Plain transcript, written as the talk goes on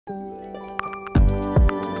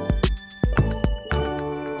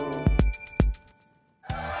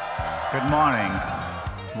Good morning.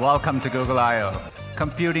 Welcome to Google I/O.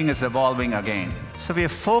 Computing is evolving again. So we are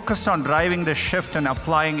focused on driving the shift and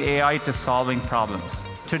applying AI to solving problems.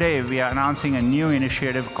 Today, we are announcing a new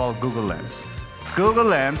initiative called Google Lens. Google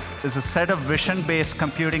Lens is a set of vision-based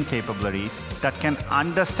computing capabilities that can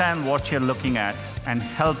understand what you're looking at and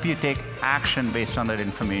help you take action based on that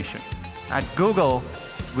information. At Google,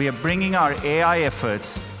 we are bringing our AI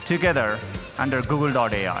efforts together under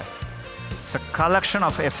Google.ai. It's a collection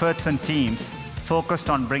of efforts and teams focused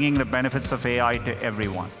on bringing the benefits of AI to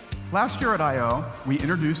everyone. Last year at I/O, we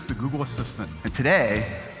introduced the Google Assistant. And today,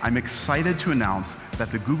 I'm excited to announce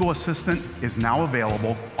that the Google Assistant is now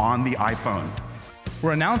available on the iPhone.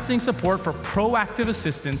 We're announcing support for proactive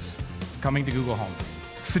assistance coming to Google Home.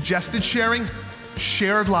 Suggested sharing,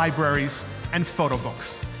 shared libraries, and photo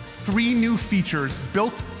books. 3 new features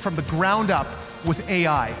built from the ground up with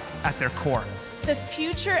AI at their core. The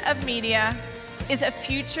future of media is a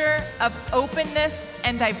future of openness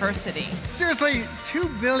and diversity. Seriously, 2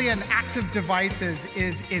 billion active devices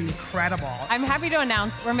is incredible. I'm happy to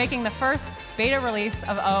announce we're making the first beta release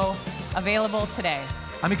of O available today.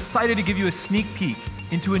 I'm excited to give you a sneak peek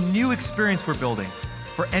into a new experience we're building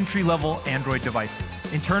for entry-level Android devices.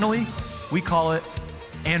 Internally, we call it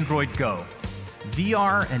Android Go.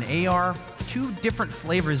 VR and AR, 2 different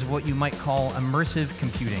flavors of what you might call immersive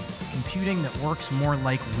computing. Computing that works more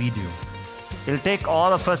like we do. It'll take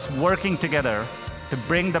all of us working together to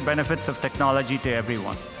bring the benefits of technology to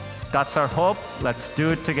everyone. That's our hope. Let's do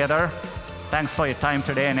it together. Thanks for your time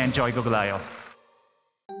today and enjoy Google I/O.